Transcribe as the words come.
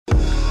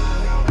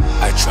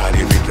tried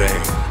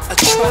everything. I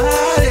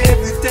tried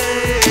everything.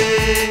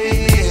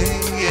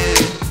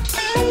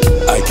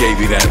 I gave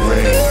you that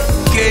ring.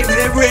 Gave me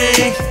that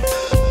ring.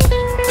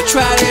 I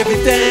tried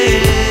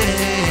everything.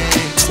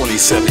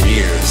 27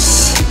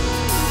 years.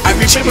 I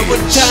remember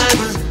one time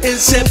in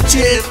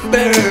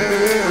September.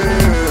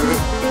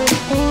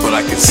 But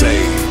I can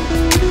say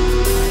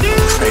I'm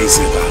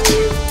crazy about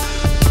you.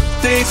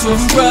 Things were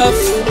rough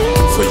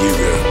for you,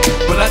 girl.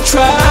 but I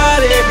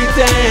tried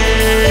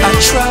everything. I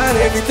tried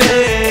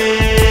everything.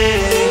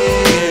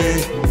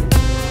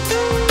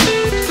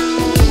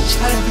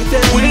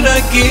 When I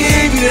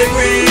gave you that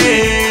ring,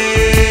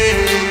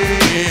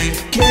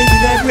 gave you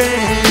that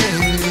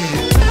ring,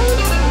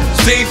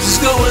 things was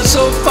going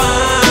so fine,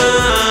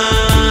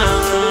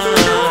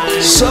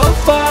 so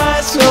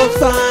fine, so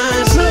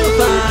fine, so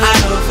fine. I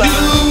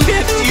knew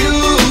that you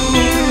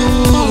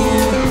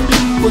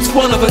was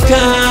one of a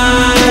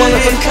kind, one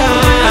of a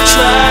kind. I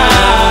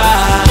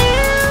tried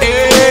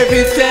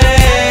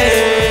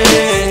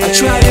everything. I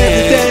tried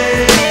everything.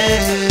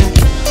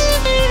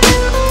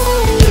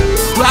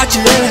 Brought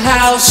you that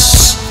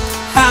house,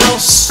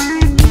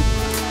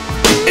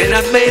 and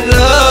I made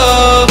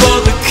love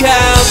on the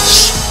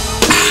couch.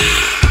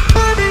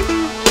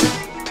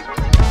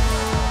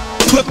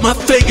 Put my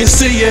fingers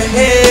to your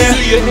hair,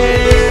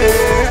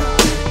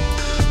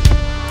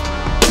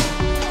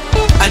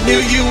 I knew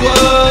you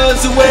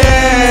was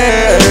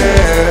aware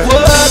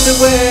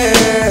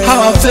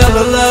how I fell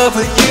in love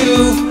with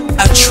you.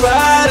 I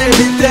tried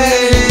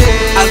everything.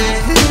 I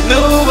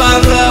knew my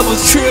love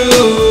was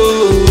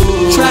true.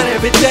 Tried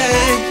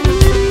everything.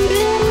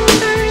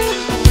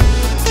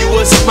 You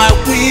was my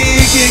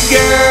weekend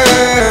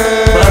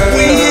girl, my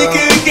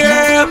weekend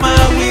girl,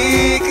 my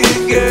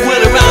weekend girl.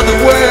 Went around the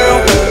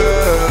world.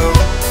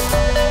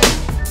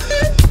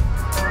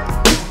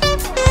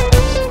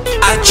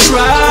 I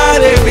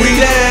tried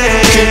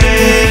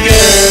everything,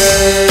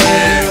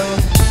 girl.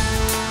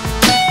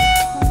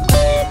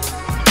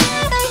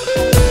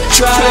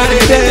 Tried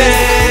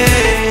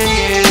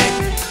everything.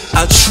 I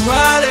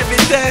tried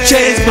everything.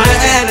 Changed my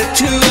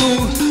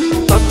attitude,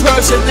 my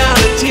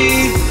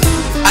personality.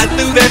 I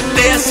knew that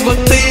there's some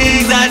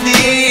things I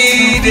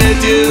need to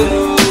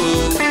do.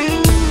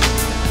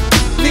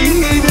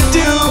 Need to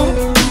do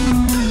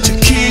to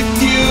keep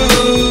you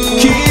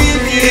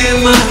in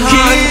my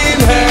heart, keep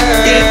her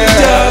in the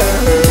dark.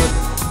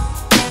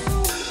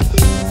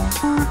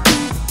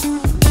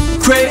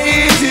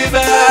 Crazy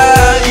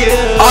about you.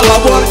 All I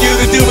want you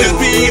to do is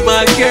be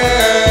my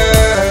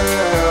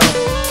girl.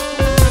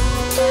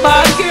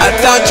 My girl. I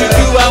thought you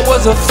knew I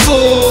was a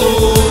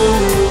fool.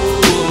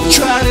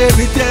 Tried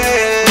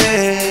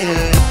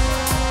everything,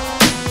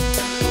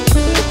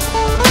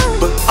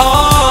 but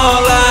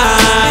all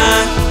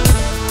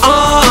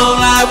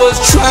I was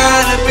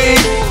trying to be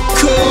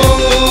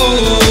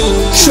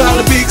cool, trying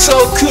to be so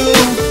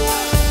cool.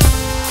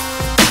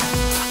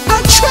 I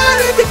tried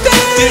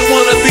everything. Didn't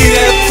wanna be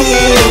that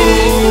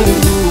fool.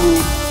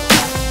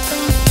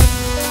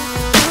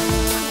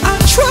 I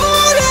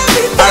tried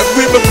everything. I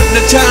remember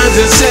the times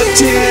in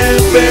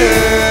September.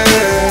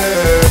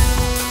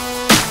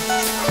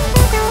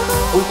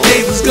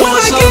 Things was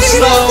going so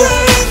slow.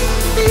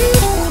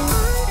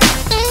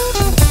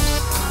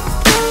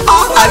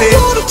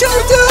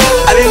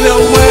 I didn't know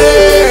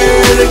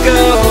where to go.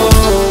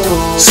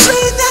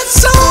 Sing that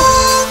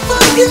song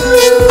for you.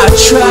 I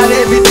tried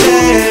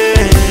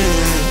everything.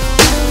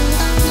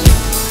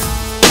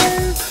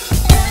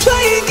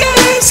 Playing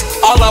games.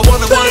 All I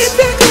wanted was a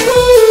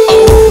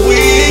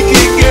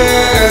weekend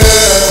girl.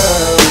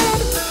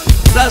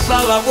 That's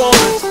all I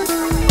wanted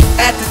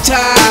at the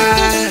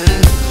time.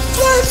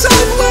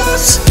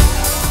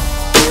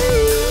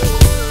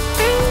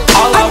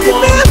 All I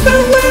remember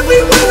when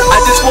we went on, I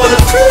just want a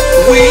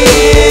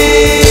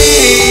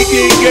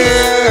weekend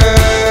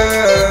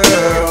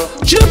girl.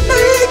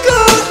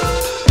 Jamaica.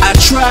 I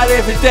tried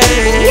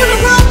everything. Went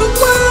around the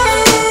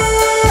world.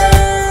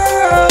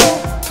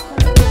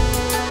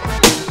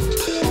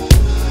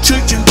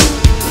 Took you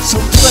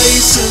some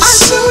places. I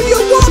know you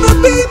wanna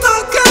be my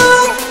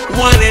girl.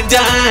 Wine and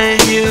dine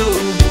you.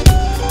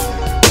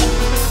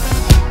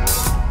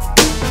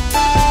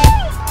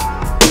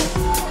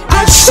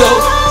 So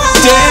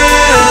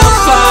damn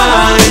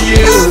fine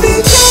you.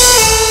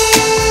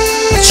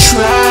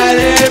 Tried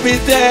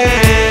everything.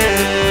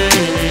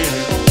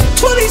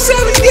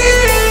 27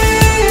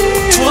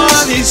 years.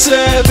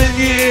 27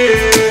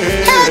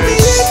 years. Happy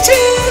in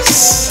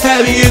tears.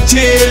 Happy in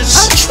tears. I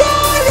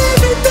tried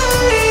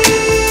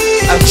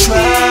everything. I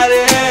tried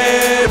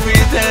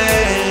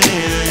everything.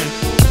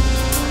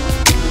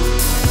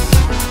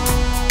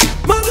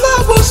 My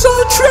love was so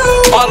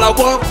true. All I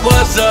want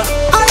was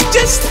I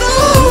just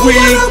know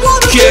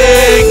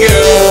weekend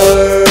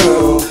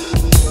girl.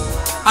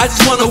 I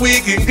just want a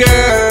weekend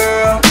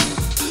girl.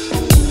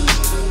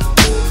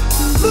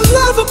 The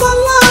love of my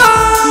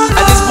life. I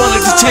just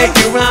wanted to take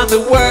you around the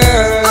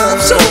world. I'm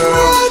so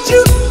glad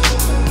you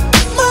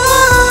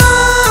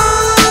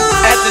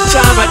mine. At the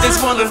time I just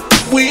want a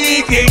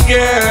weekend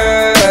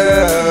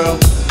girl.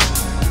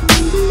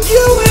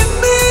 You and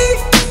me.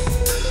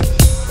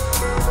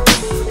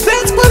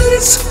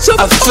 So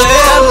I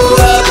fell in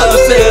love,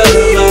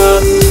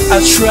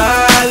 I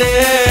tried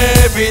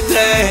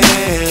everything.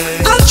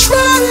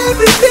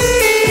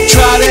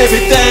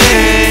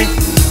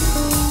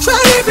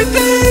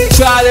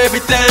 Tried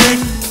everything.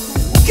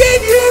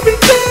 Gave you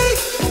everything.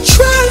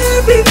 Tried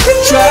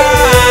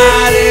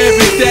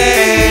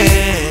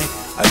everything.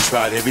 I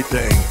tried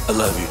everything. I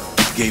love you.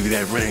 Gave you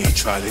that ring.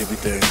 Tried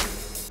everything.